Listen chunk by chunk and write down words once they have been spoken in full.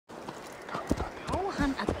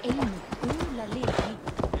han att en gula levni.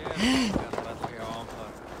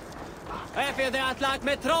 Är det att lag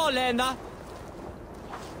med trollen?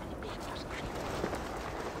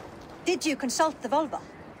 Did you consult the vulva?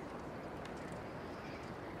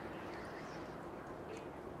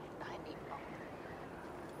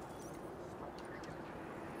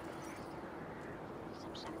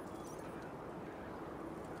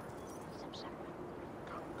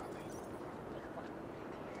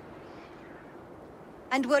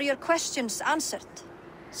 And were your questions answered?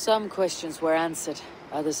 Some questions were answered.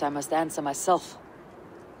 Others I must answer myself.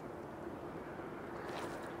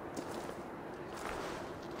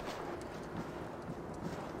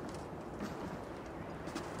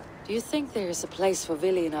 Do you think there is a place for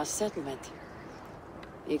Vili in our settlement?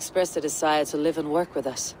 He expressed a desire to live and work with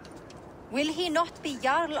us. Will he not be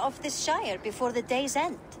Jarl of this shire before the day's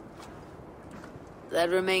end? That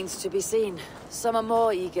remains to be seen. Some are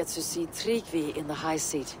more eager to see Tryggvi in the high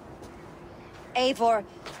seat. Eivor,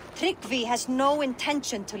 Tryggvi has no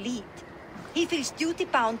intention to lead. He feels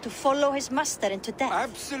duty-bound to follow his master into death.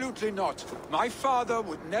 Absolutely not. My father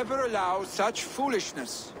would never allow such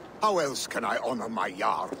foolishness. How else can I honor my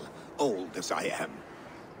Jarl, old as I am?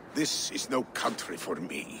 This is no country for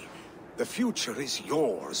me. The future is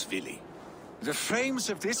yours, Vili. The flames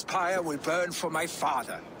of this pyre will burn for my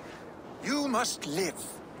father. You must live.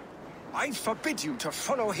 I forbid you to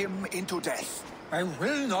follow him into death. I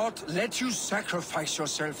will not let you sacrifice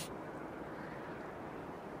yourself.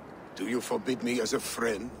 Do you forbid me as a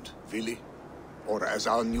friend, Vili? Or as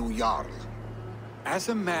our new Jarl? As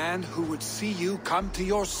a man who would see you come to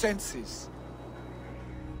your senses.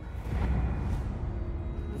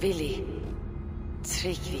 Vili.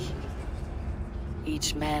 Tryggvi.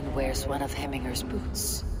 Each man wears one of Hemminger's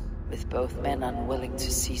boots, with both men unwilling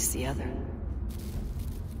to seize the other.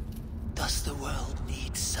 Does the world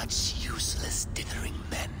need such useless, dithering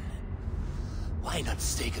men? Why not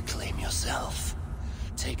stake a claim yourself?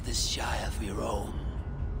 Take this shire for your own.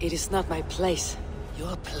 It is not my place.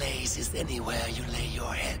 Your place is anywhere you lay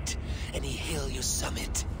your head, any hill you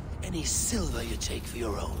summit, any silver you take for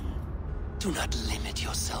your own. Do not limit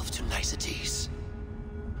yourself to niceties.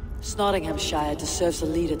 Nottinghamshire deserves a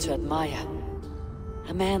leader to admire.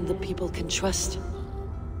 A man the people can trust.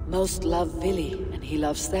 Most love Vili, and he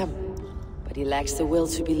loves them. But he lacks the will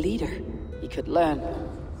to be leader. He could learn,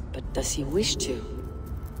 but does he wish to?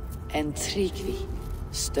 And Tryggvi,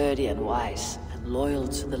 sturdy and wise, and loyal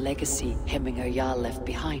to the legacy Hemminger Jarl left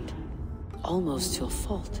behind. Almost to a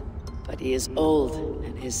fault. But he is old,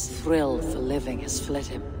 and his thrill for living has fled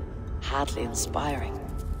him. Hardly inspiring.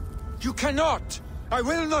 You cannot! I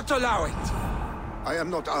will not allow it! I am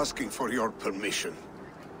not asking for your permission.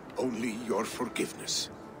 Only your forgiveness.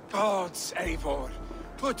 Gods, Eivor,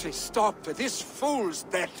 put a stop to this fool's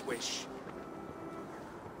death wish.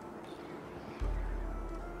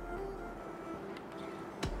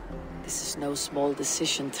 This is no small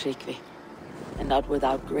decision, Tryggvi. And not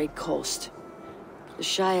without great cost. The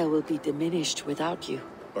Shire will be diminished without you.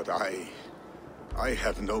 But I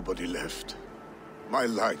have nobody left. My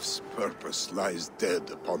life's purpose lies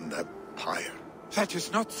dead upon that pyre. That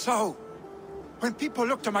is not so. When people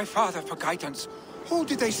look to my father for guidance, who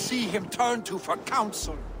did they see him turn to for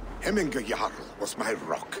counsel? Hemminger Jarl was my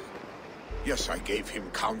rock. Yes, I gave him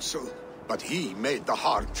counsel, but he made the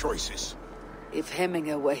hard choices. If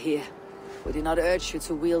Hemminger were here, would he not urge you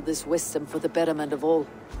to wield this wisdom for the betterment of all?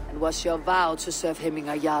 And was your vow to serve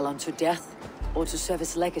Hemminger Jarl unto death, or to serve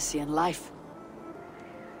his legacy in life?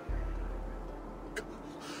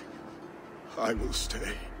 I will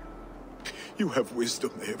stay. You have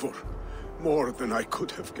wisdom, Eivor. More than I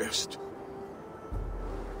could have guessed.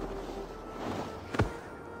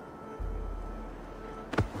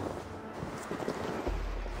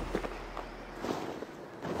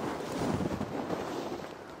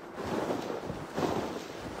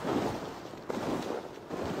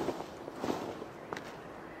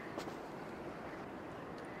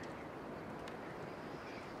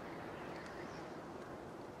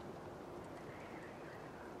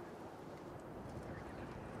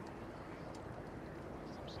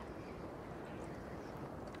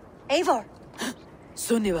 Eivor!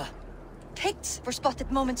 Sunniva! Picts were spotted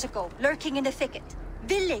moments ago, lurking in the thicket.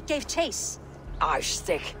 Vili gave chase.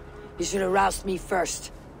 Arshstick! You should have roused me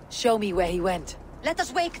first. Show me where he went. Let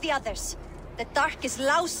us wake the others. The dark is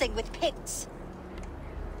lousing with Picts.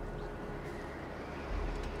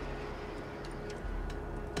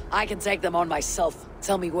 I can take them on myself.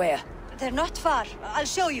 Tell me where. They're not far. I'll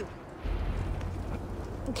show you.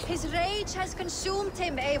 His rage has consumed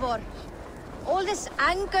him, Eivor. All this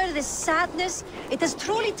anger, this sadness, it has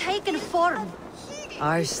truly taken form.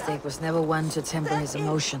 Our stake was never one to temper his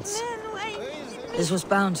emotions. This was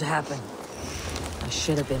bound to happen. I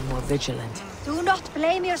should have been more vigilant. Do not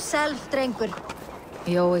blame yourself, Drengur.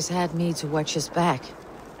 He always had me to watch his back,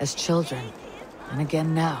 as children, and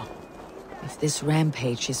again now. If this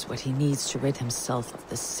rampage is what he needs to rid himself of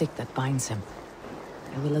the sick that binds him,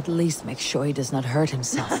 I will at least make sure he does not hurt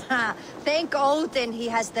himself. Thank Odin he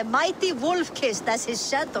has the mighty Wolf-Kissed as his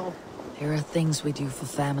shadow. There are things we do for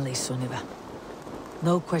family, Sunniva.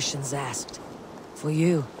 No questions asked. For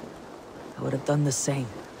you, I would have done the same.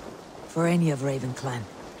 For any of Raven clan.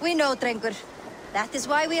 We know, Drengur. That is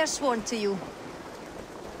why we are sworn to you.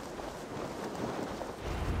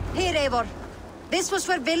 Here, Eivor. This was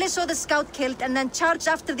where Vili saw the scout killed and then charged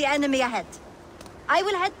after the enemy ahead. I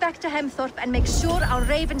will head back to Hemthorpe and make sure our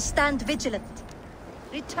ravens stand vigilant.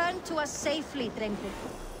 Return to us safely, Drengur.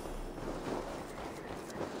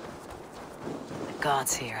 The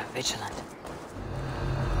gods here are vigilant.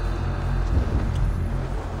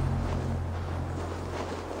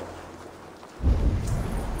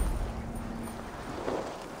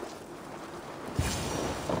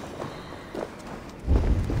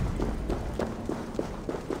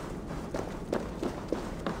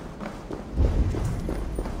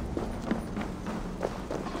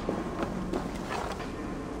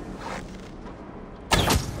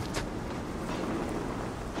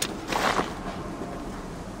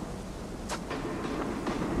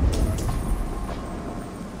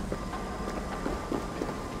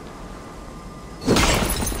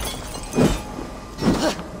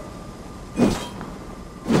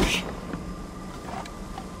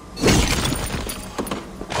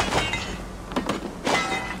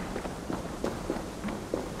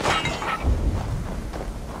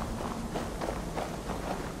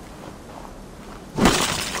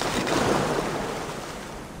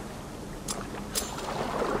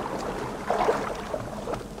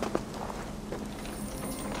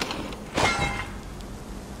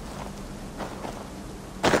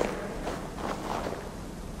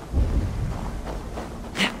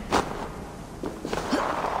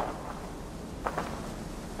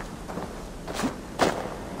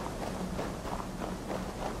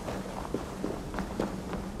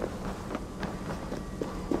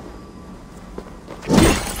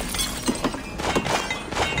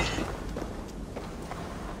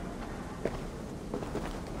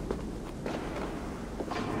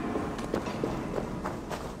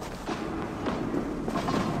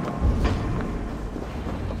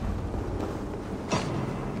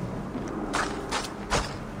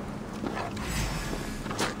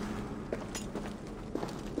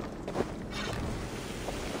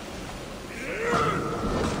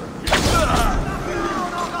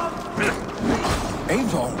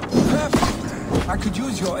 Eivor, perfect. I could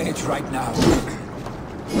use your edge right now.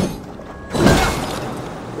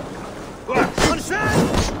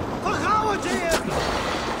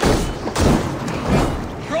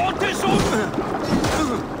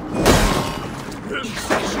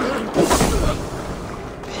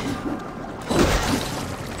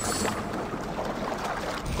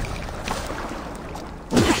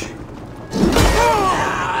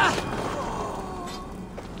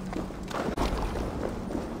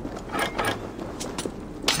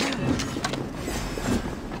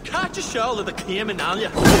 Of the claim in Anglia.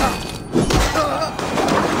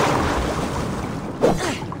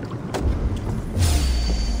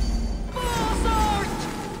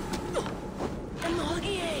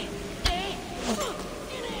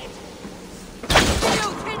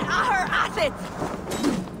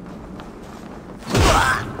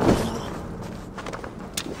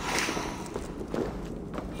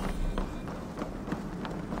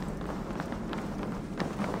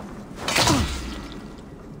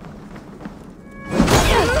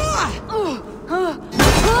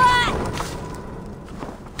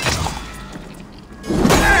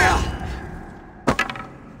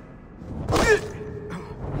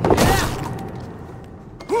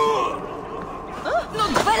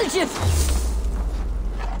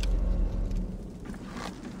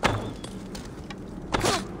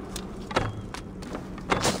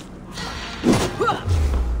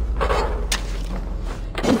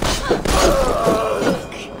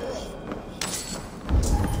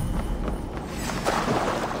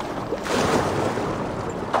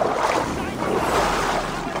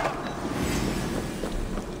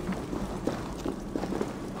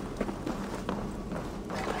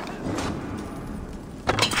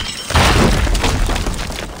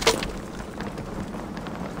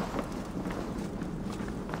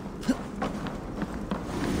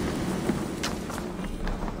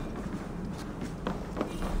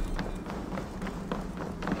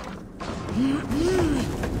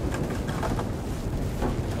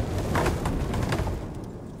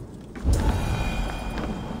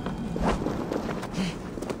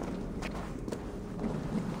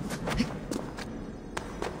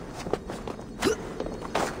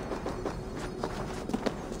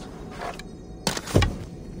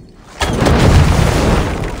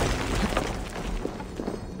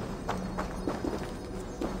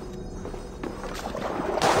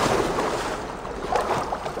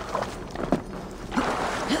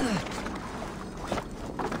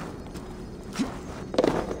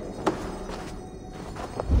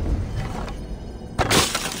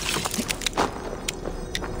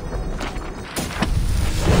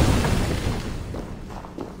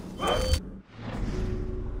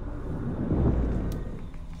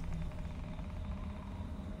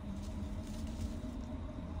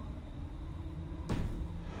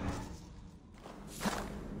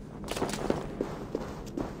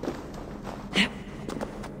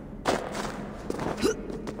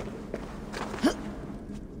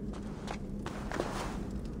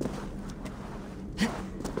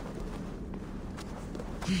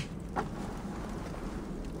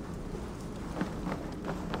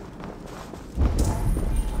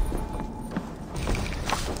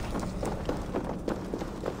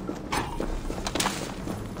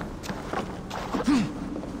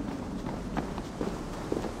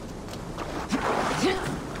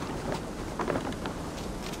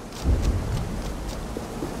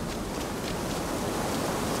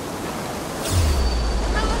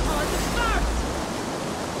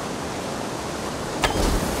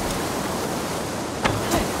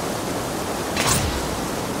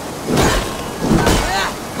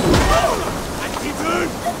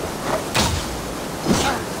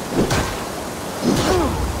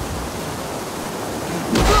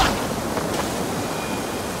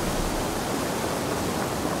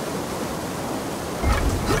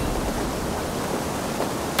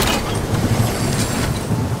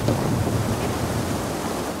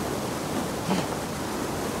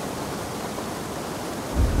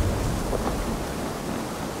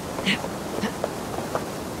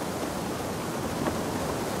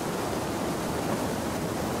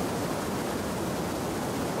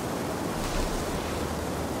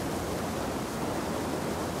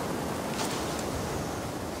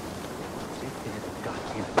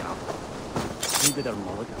 livet er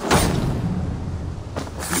morgen.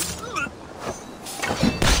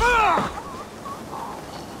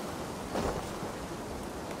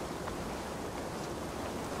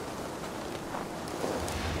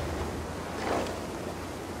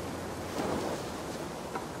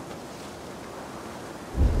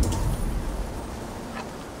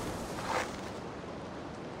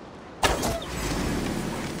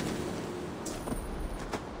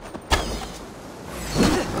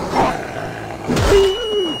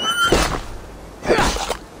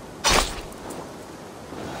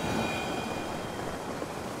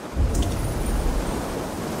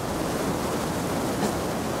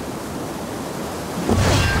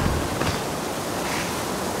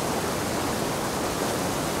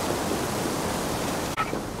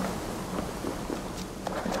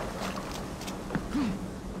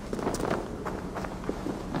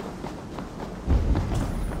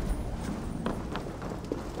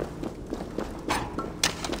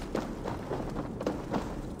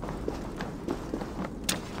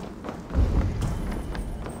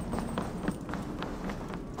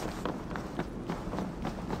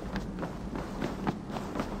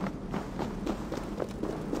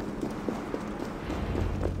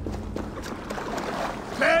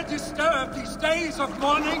 Dare disturb these days of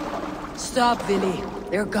mourning? Stop, Villy.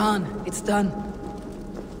 They're gone. It's done.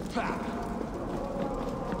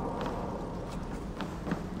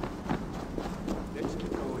 Let's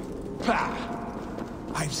get going.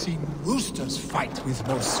 I've seen roosters fight with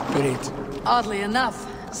more spirit. Oddly enough,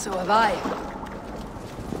 so have I.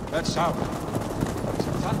 That sound.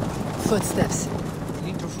 Thunder. Footsteps.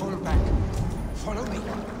 We need to fall back. Follow me.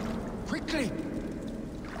 Quickly!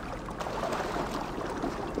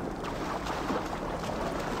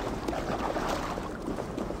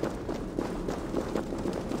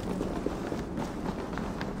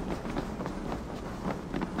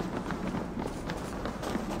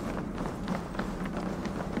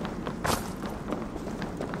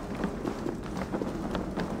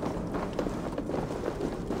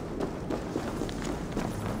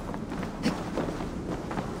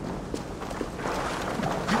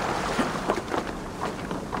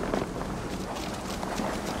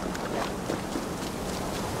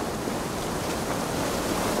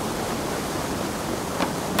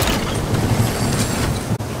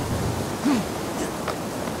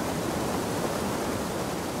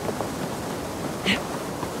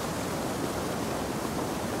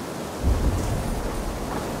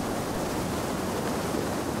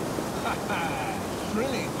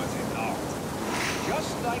 Thrilling, was it not?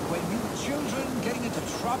 Just like when you children getting into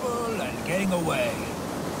trouble and getting away.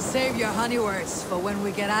 Save your honey words for when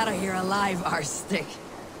we get out of here alive, Arstick.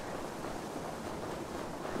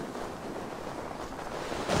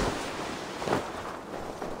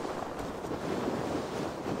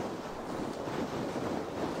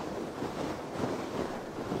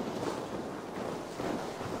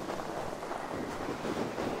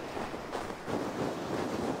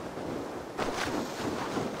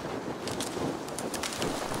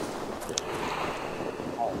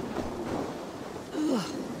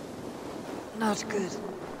 Not good.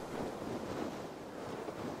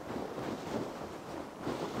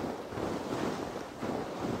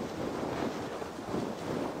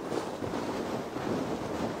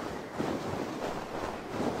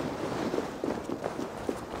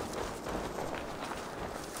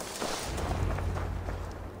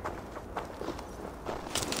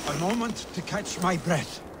 A moment to catch my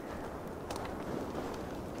breath.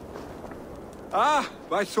 Ah,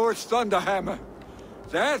 my sword's thunderhammer.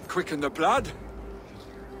 That quickened the blood.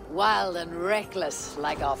 Wild and reckless,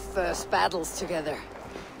 like our first battles together.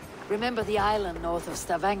 Remember the island north of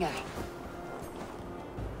Stavanger?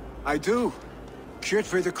 I do.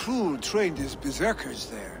 Kjotve the Cruel trained his berserkers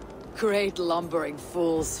there. Great lumbering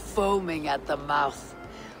fools, foaming at the mouth.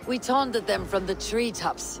 We taunted them from the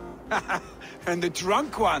treetops. And the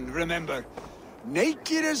drunk one, remember?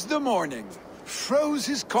 Naked as the morning. Froze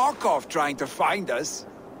his cock off trying to find us.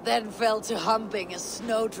 Then fell to humping a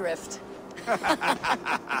snowdrift.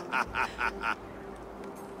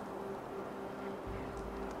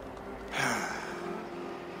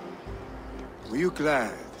 Were you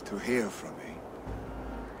glad to hear from me?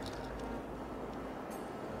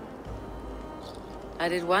 I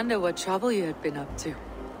did wonder what trouble you had been up to.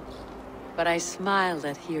 But I smiled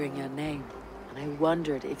at hearing your name, and I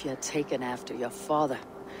wondered if you had taken after your father.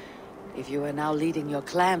 If you were now leading your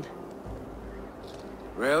clan.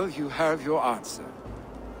 Well, you have your answer.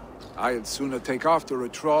 I'd sooner take after a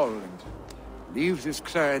troll and leave this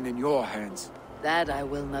clan in your hands. That I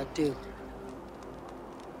will not do.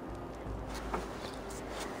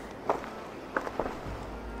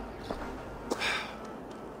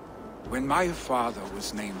 When my father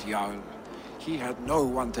was named Jarl, he had no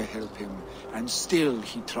one to help him, and still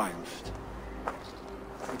he triumphed.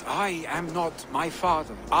 But I am not my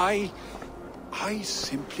father. I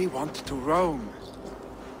simply want to roam.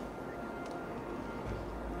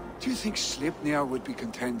 Do you think Sleipnir would be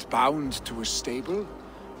content bound to a stable,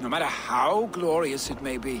 no matter how glorious it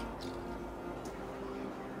may be?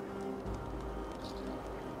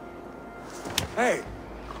 Hey!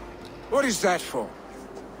 What is that for?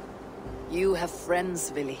 You have friends,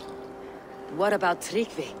 Vili. What about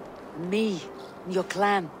Tryggvi? Me? Your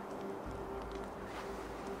clan?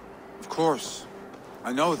 Of course.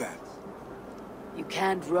 I know that. You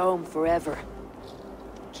can't roam forever.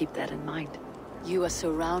 Keep that in mind. You are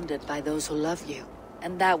surrounded by those who love you,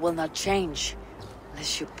 and that will not change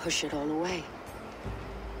unless you push it all away.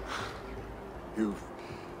 You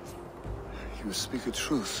speak the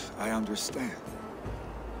truth. I understand.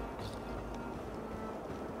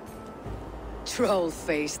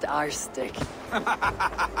 Troll-faced arstick.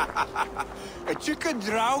 A chicken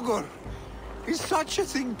draugur! Is such a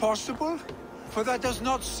thing possible? For that does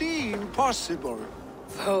not seem possible.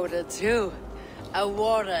 Voda too. A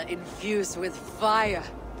water infused with fire.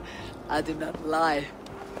 I do not lie.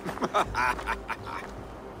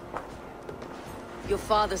 Your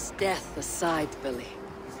father's death aside, Billy.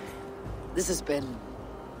 This has been...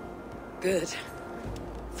 good.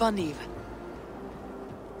 Fun even.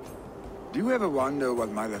 Do you ever wonder what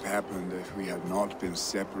might have happened if we had not been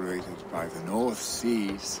separated by the North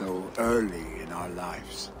Sea so early in our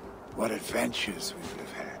lives? What adventures we would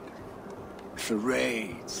have had. The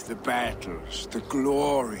raids, the battles, the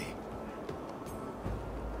glory.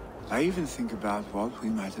 I even think about what we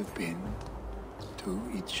might have been to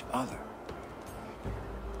each other.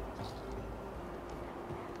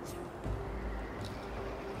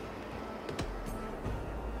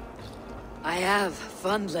 I have,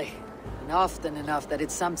 fondly. And often enough that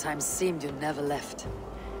it sometimes seemed you never left.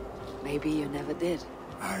 Maybe you never did.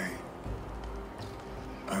 I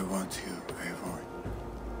want you, Eivor.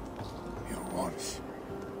 Your warmth.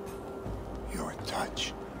 Your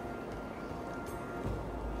touch.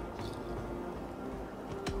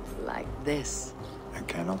 Like this. I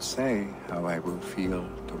cannot say how I will feel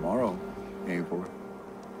tomorrow, Eivor.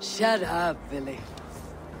 Shut up, Billy.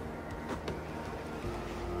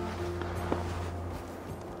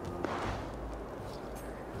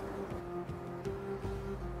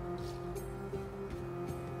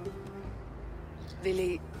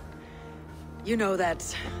 Vili, you know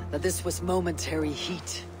that this was momentary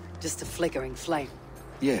heat, just a flickering flame.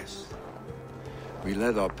 Yes. We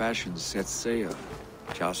let our passions set sail,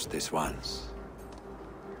 just this once.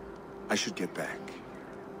 I should get back.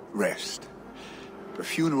 Rest. The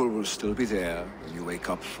funeral will still be there when you wake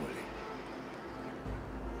up fully.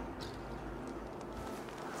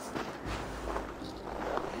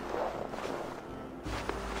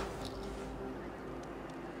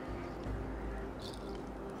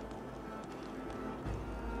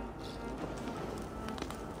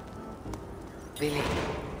 Vili,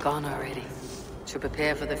 gone already. To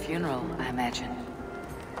prepare for the funeral, I imagine.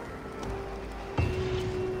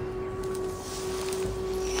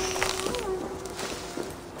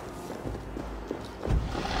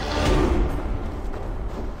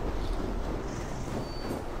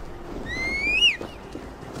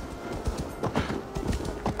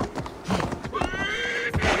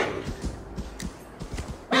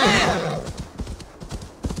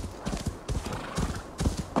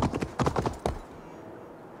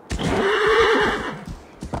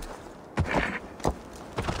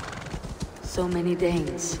 So many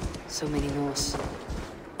Danes, so many Norse.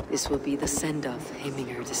 This will be the send-off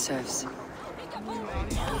Heiminger deserves.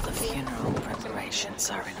 All the funeral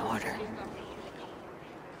preparations are in order.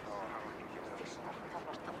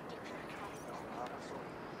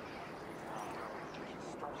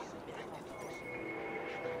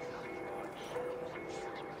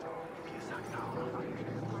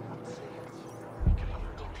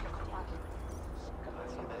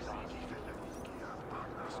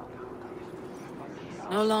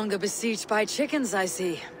 No longer besieged by chickens, I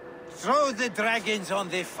see. Throw the dragons on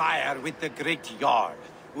the fire with the great Jarl.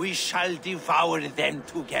 We shall devour them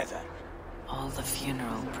together. All the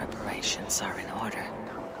funeral preparations are in order.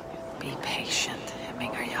 Be patient,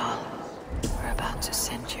 Heiminger Jarl. We're about to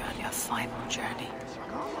send you on your final journey.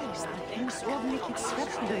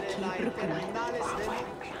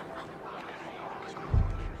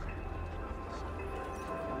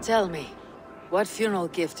 Tell me, what funeral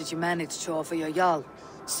gift did you manage to offer your Jarl?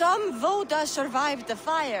 Some Voda survived the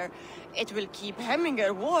fire. It will keep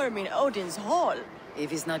Heiminger warm in Odin's hall.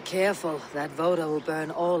 If he's not careful, that Voda will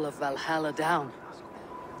burn all of Valhalla down.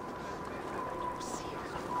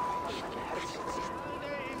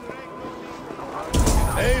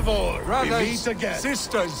 Eivor, we Brothers, meet again.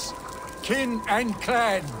 sisters, kin and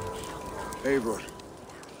clan. Eivor,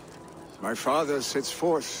 my father sets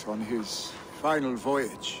forth on his final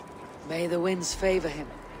voyage. May the winds favor him.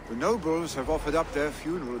 The nobles have offered up their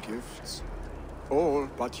funeral gifts. All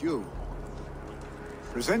but you.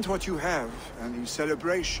 Present what you have, and the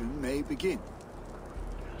celebration may begin.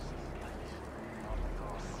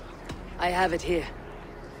 I have it here.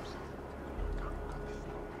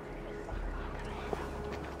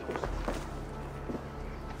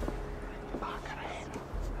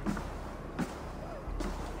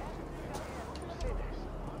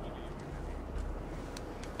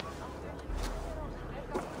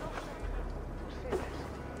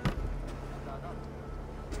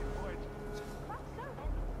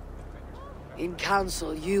 In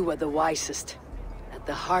council, you were the wisest. At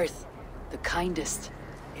the hearth, the kindest.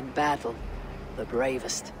 In battle, the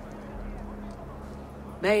bravest.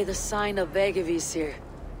 May the sign of Vegevisir,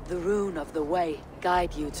 the rune of the way,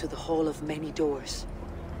 guide you to the hall of many doors.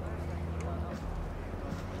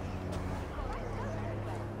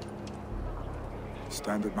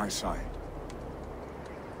 Stand at my side.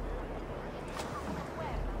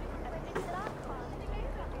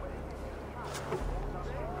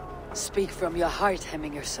 Speak from your heart,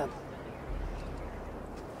 Hemminger son.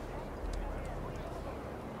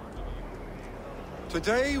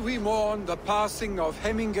 Today we mourn the passing of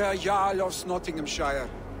Hemminger Jarl of Nottinghamshire.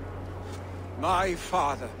 My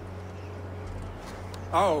father.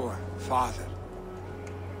 Our father.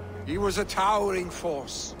 He was a towering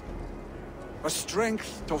force. A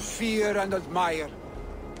strength to fear and admire.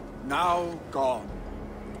 Now gone.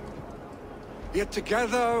 Yet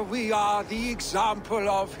together we are the example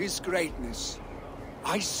of his greatness.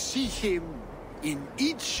 I see him in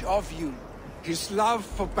each of you. His love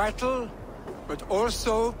for battle, but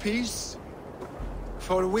also peace.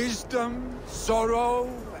 For wisdom, sorrow,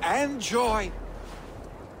 and joy.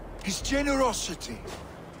 His generosity,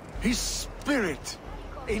 his spirit.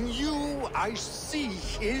 In you I see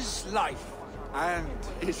his life, and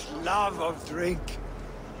his love of drink.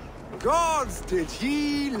 Gods, did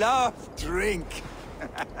he love drink!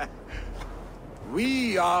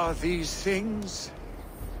 We are these things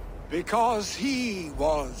because he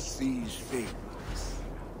was these things.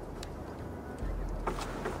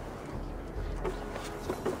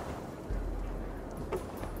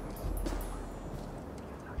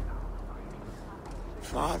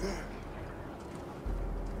 Father,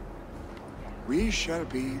 we shall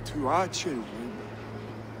be to our children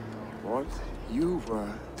what you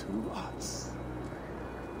were to us.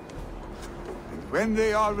 And when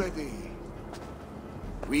they are ready,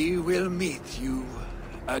 we will meet you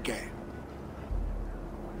again.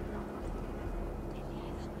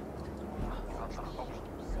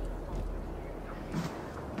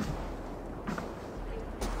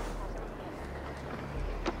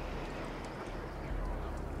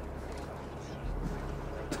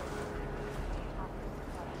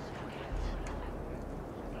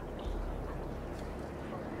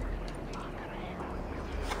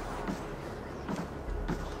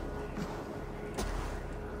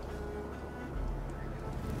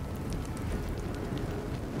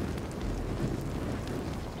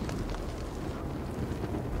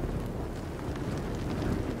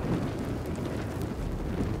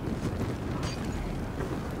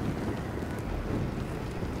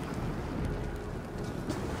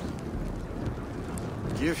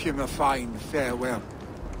 Give him a fine farewell.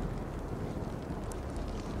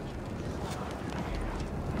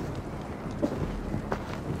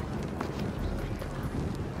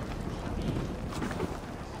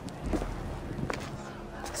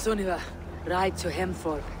 Sunniva, ride to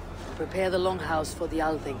Hemthorpe. Prepare the longhouse for the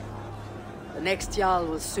Althing. The next Jarl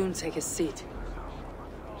will soon take his seat.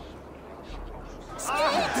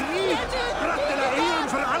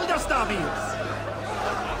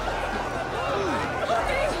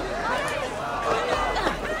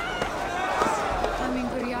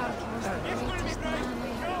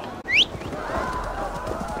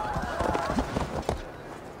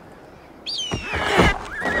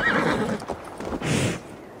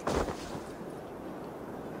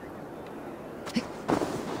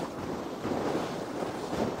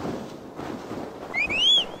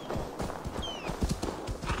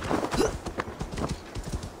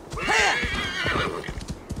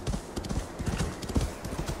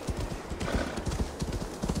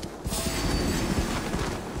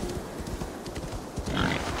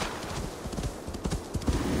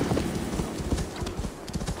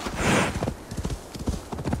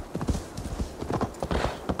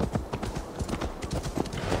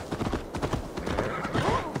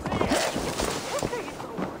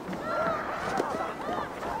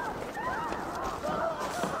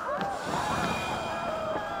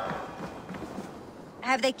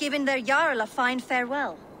 Have they given their Jarl a fine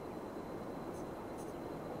farewell?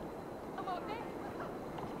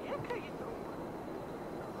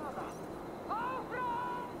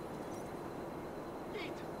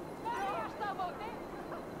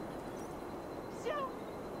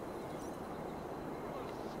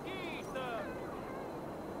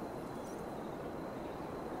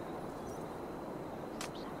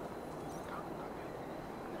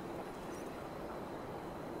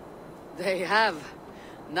 They have.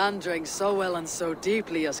 None drank so well and so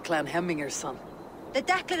deeply as Clan Hemminger's son. The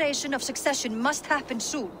declaration of succession must happen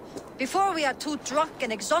soon, before we are too drunk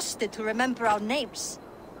and exhausted to remember our names.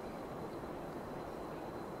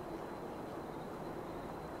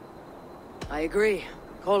 I agree.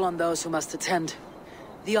 Call on those who must attend.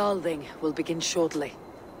 The Alding will begin shortly.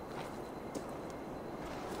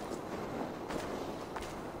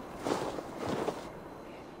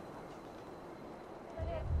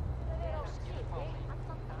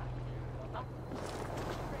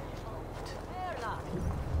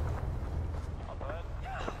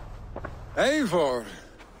 Eivor!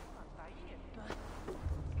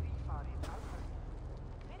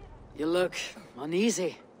 You look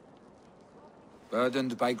uneasy.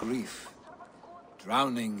 Burdened by grief,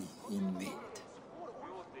 drowning in need,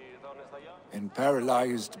 and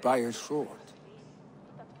paralyzed by a sword.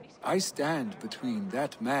 I stand between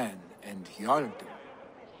that man and Hjaldur.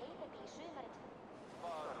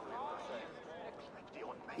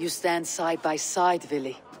 You stand side by side,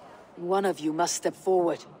 Vili. One of you must step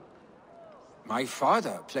forward. My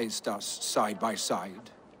father placed us side by side,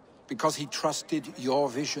 because he trusted your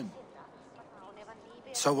vision.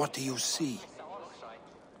 So what do you see?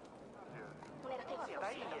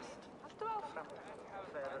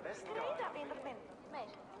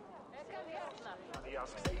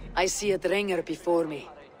 I see a Dringer before me.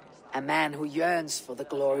 A man who yearns for the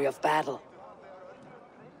glory of battle.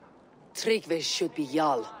 Tryggvi should be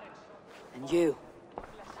Jarl. And you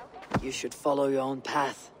should follow your own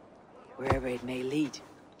path, wherever it may lead.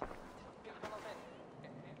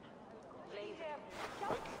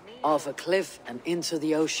 Off a cliff and into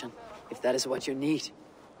the ocean, if that is what you need.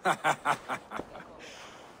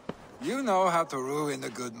 You know how to ruin a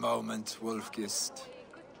good moment, Wolfgist.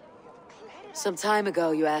 Some time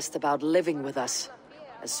ago you asked about living with us,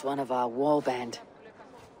 as one of our war band.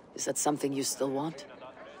 Is that something you still want?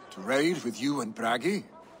 To raid with you and Bragi?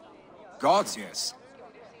 Gods, yes.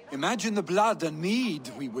 Imagine the blood and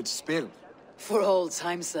mead we would spill. For old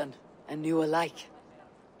times then, and new alike.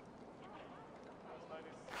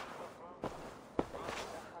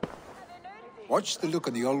 Watch the look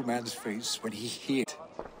on the old man's face when he heard.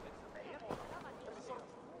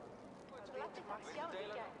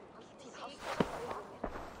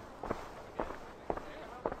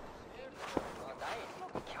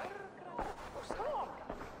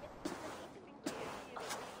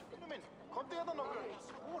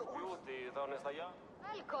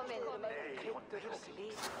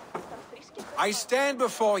 I stand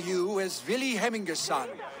before you as Vili Hemminger's son,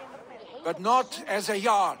 but not as a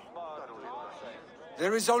Jarl.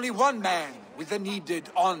 There is only one man with the needed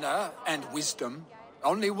honor and wisdom.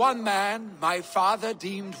 Only one man my father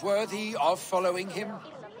deemed worthy of following him.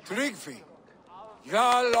 Tryggvi,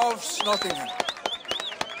 Jarl of Snottingham.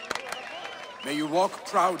 May you walk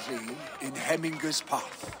proudly in Hemminger's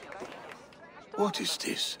path. What is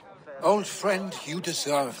this? Old friend, you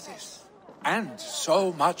deserve this. And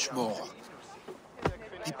so much more.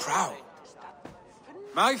 Be proud.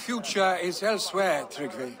 My future is elsewhere,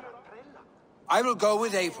 Tryggvi. I will go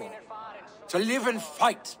with Eivor, to live and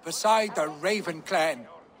fight beside the Raven clan.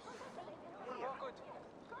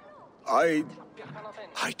 I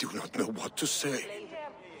do not know what to say.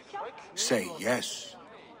 Say yes.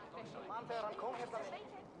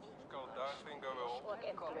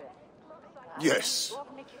 Yes.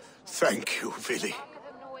 Thank you, Vili.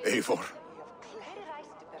 Eivor.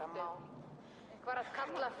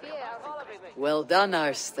 Well done,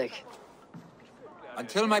 Arstig.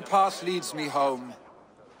 Until my path leads me home,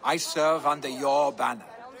 I serve under your banner,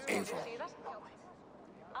 Eivor.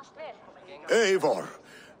 Eivor,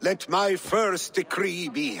 let my first decree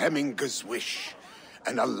be Hemminger's wish.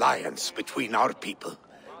 An alliance between our people.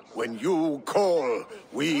 When you call,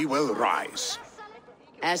 we will rise.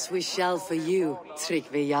 As we shall for you,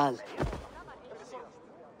 Tryggvi Jarl.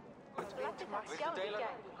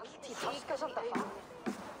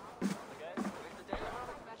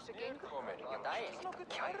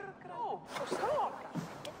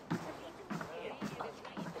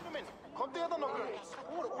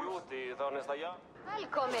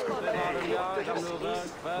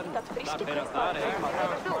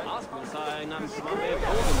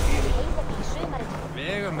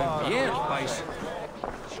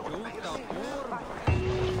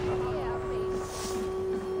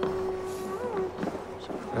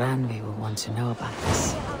 Ranvi will want to know about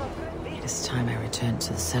this. It is time I return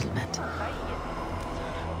to the settlement.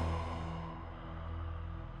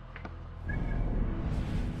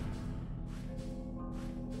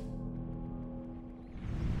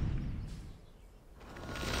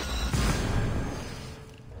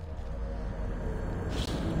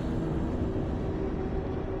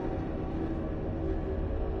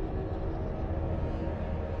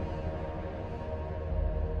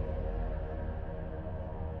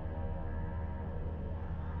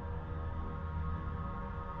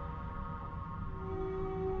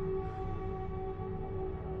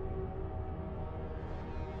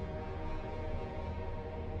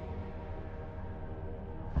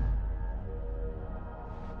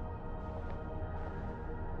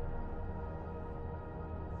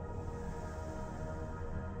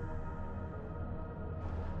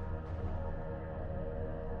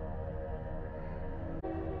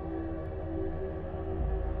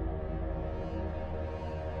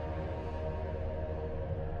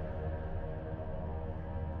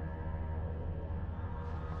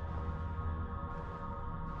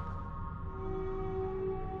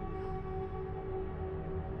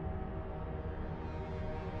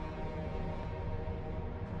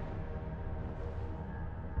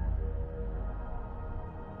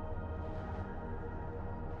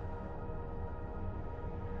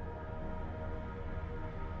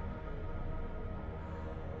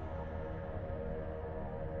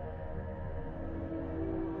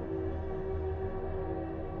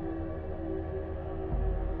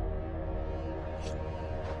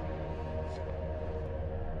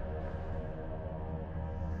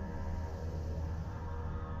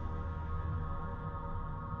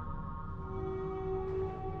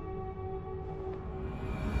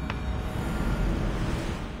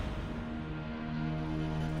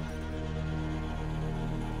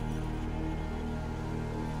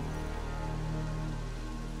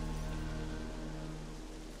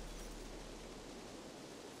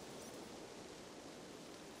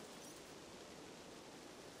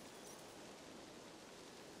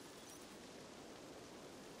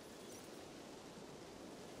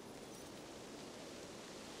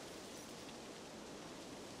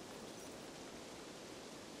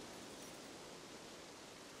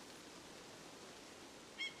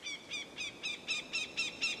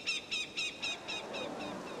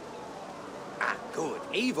 Good.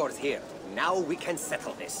 Eivor's here. Now we can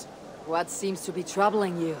settle this. What seems to be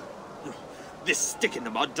troubling you? This stick in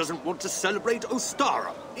the mud doesn't want to celebrate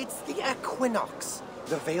Ostara. It's the equinox.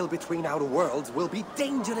 The veil between our worlds will be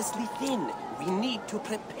dangerously thin. We need to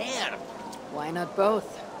prepare. Why not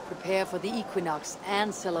both? Prepare for the equinox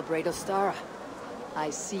and celebrate Ostara. I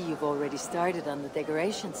see you've already started on the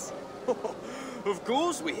decorations. Of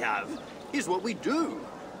course we have. Here's what we do.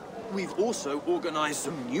 We've also organized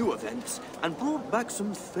some new events and brought back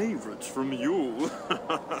some favorites from you.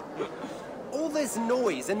 All this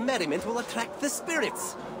noise and merriment will attract the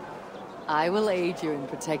spirits. I will aid you in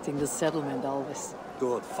protecting the settlement, Alvis.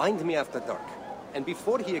 Good. Find me after dark. And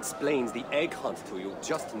before he explains the egg hunt to you,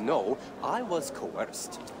 just know I was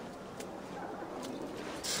coerced.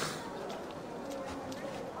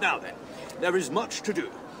 Now then, there is much to do.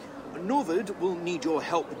 Norvid will need your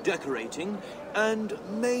help decorating, and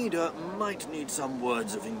Maida might need some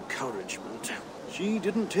words of encouragement. She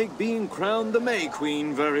didn't take being crowned the May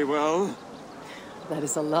Queen very well. That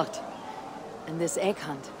is a lot. And this egg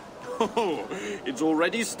hunt? Oh, it's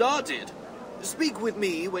already started. Speak with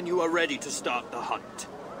me when you are ready to start the hunt.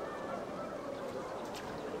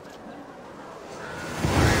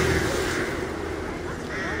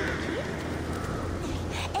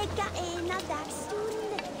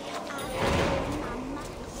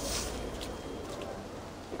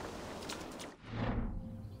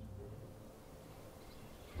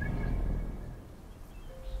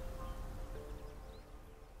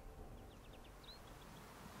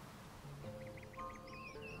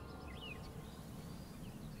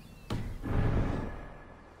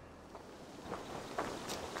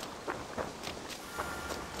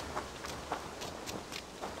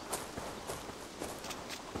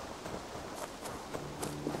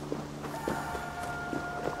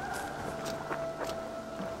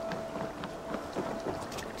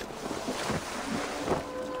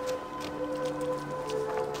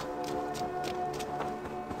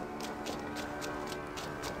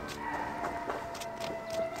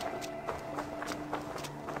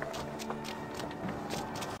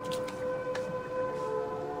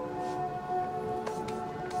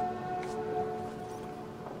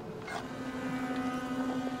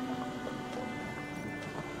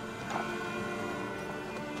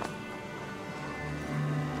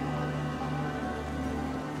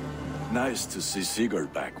 Nice to see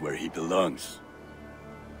Sigurd back where he belongs.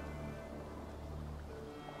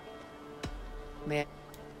 Man.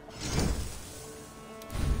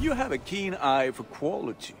 You have a keen eye for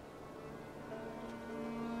quality.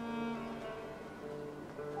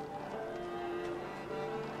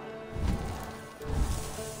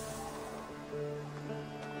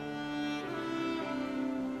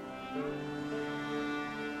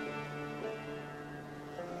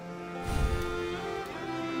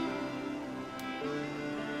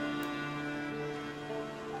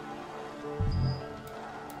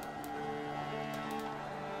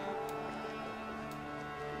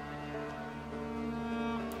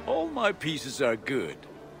 All my pieces are good,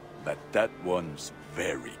 but that one's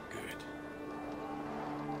very good.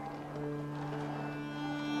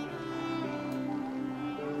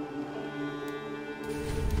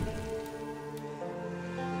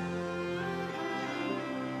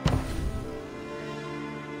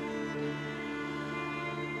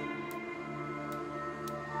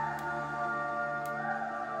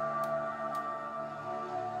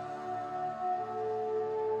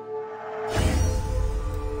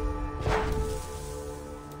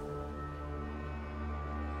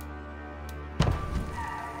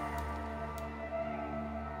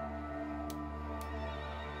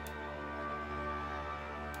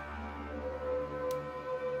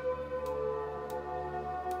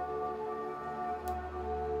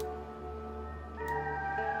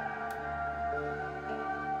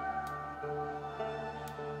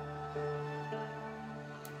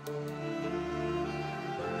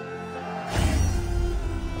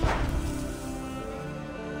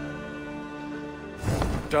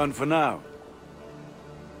 Done for now.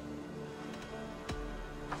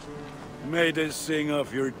 May they sing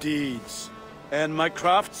of your deeds and my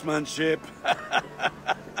craftsmanship.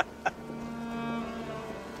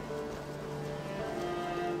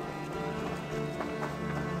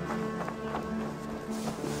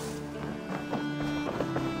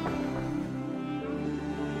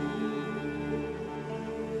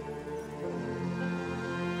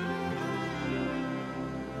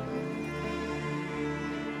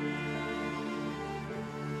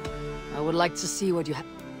 I would like to see what you have.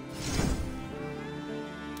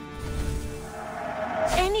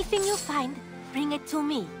 Anything you find, bring it to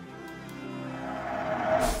me.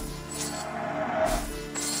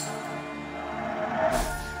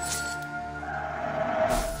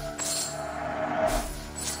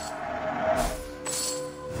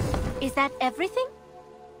 Is that everything?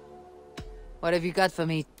 What have you got for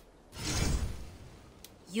me?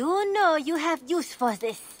 You know you have use for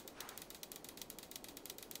this.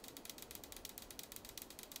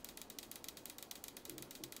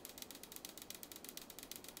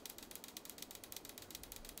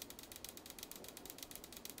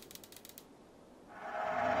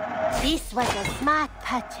 This was a smart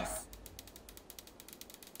purchase.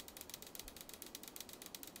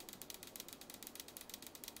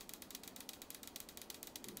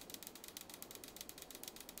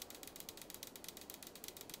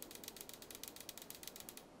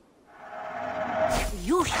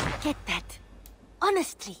 You should get that.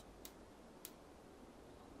 Honestly.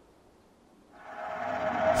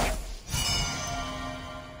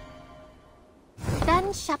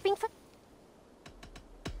 Done shopping for...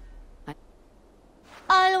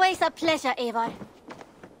 Always a pleasure, Eivor.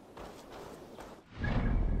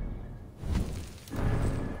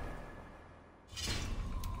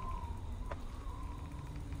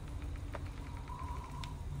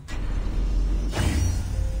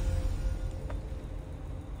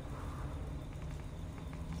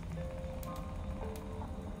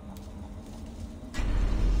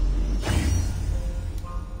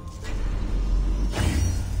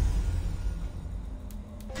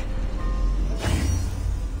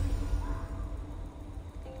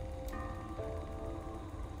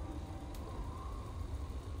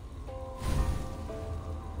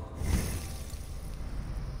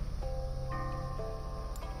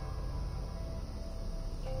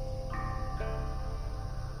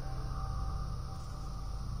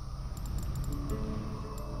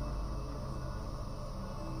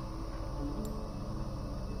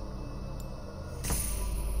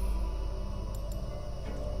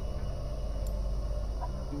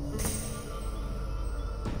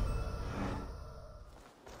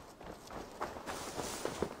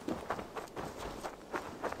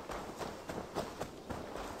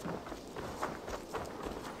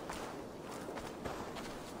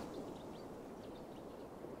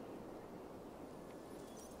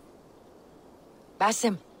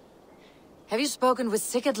 Basim, have you spoken with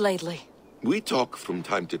Sigurd lately? We talk from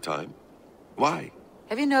time to time. Why?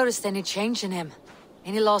 Have you noticed any change in him?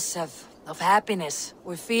 Any loss of happiness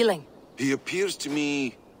or feeling? He appears to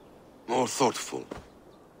me more thoughtful,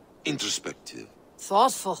 introspective.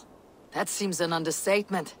 Thoughtful? That seems an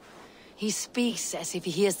understatement. He speaks as if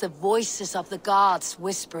he hears the voices of the gods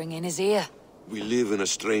whispering in his ear. We live in a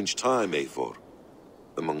strange time, Eivor.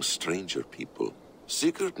 Among stranger people.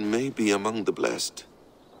 Sigurd may be among the blessed.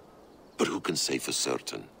 But who can say for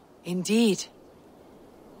certain? Indeed.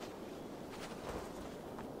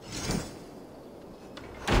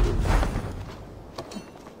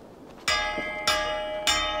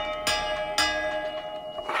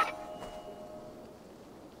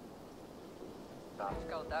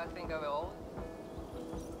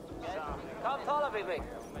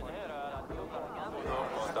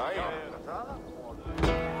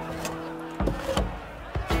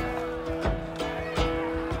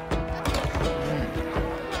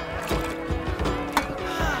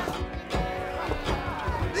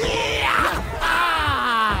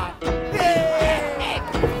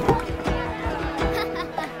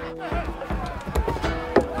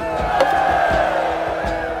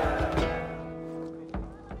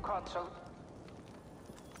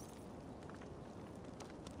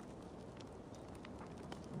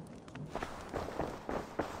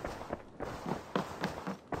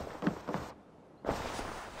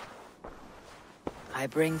 I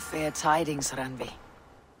bring fair tidings, Randvi.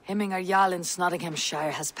 Hemminger Jarl in Nottinghamshire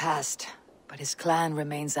has passed, but his clan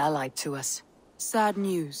remains allied to us. Sad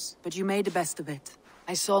news, but you made the best of it.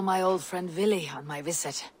 I saw my old friend Willi on my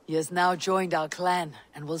visit. He has now joined our clan,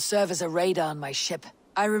 and will serve as a raider on my ship.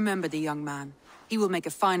 I remember the young man. He will make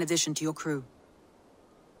a fine addition to your crew.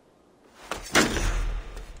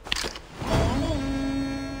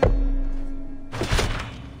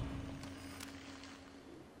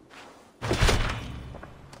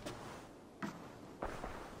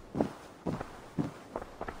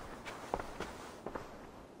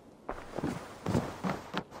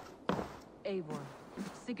 Eivor,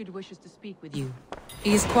 Sigurd wishes to speak with you.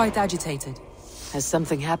 He is quite agitated. Has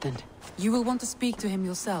something happened? You will want to speak to him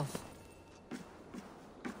yourself.